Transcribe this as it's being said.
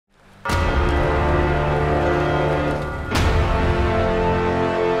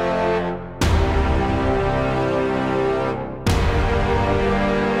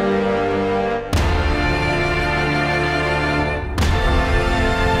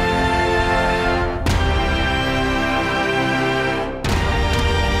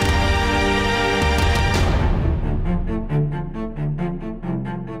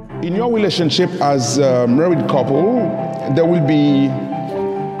In your relationship as a married couple, there will be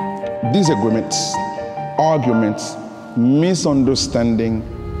disagreements, arguments, misunderstanding.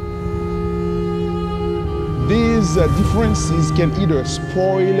 These differences can either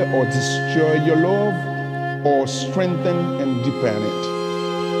spoil or destroy your love or strengthen and deepen it.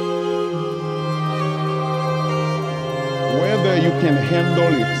 Whether you can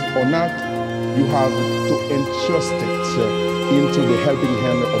handle it or not, you have to entrust it into the helping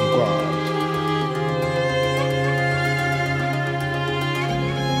hand of God.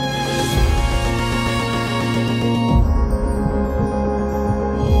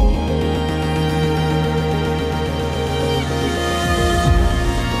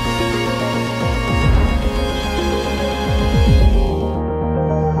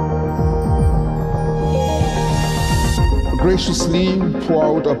 Graciously pour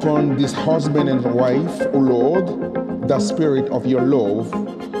out upon this husband and wife, O Lord, the spirit of your love,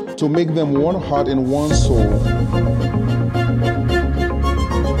 to make them one heart and one soul.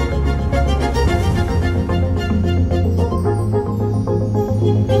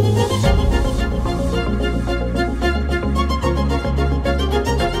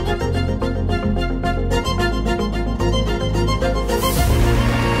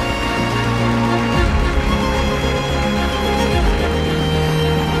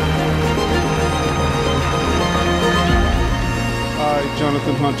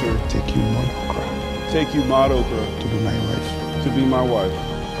 Jonathan Hunter. Take you, Maude. Take you, Maude Jonathan. To be my wife. To be my wife.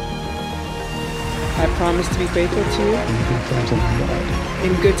 I promise to be faithful to you. In good times and in bad.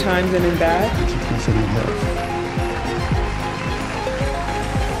 In good times and in bad. In sickness and in health.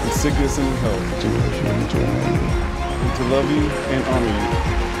 In sickness and in health. To love you and to honor you. And to love you and honor you.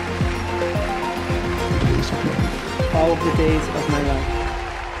 The days of your life. All of the days of my life.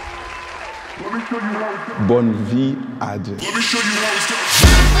 Bonne vie à Dieu. Let me show you how it's done.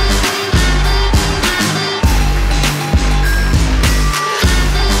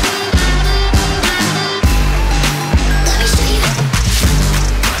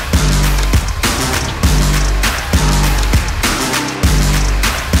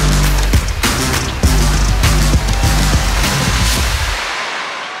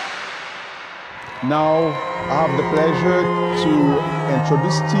 Now, I have the pleasure to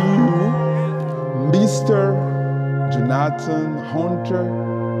introduce to you Mr. Jonathan Hunter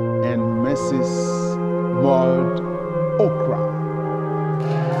and Mrs. Maude Jonathan.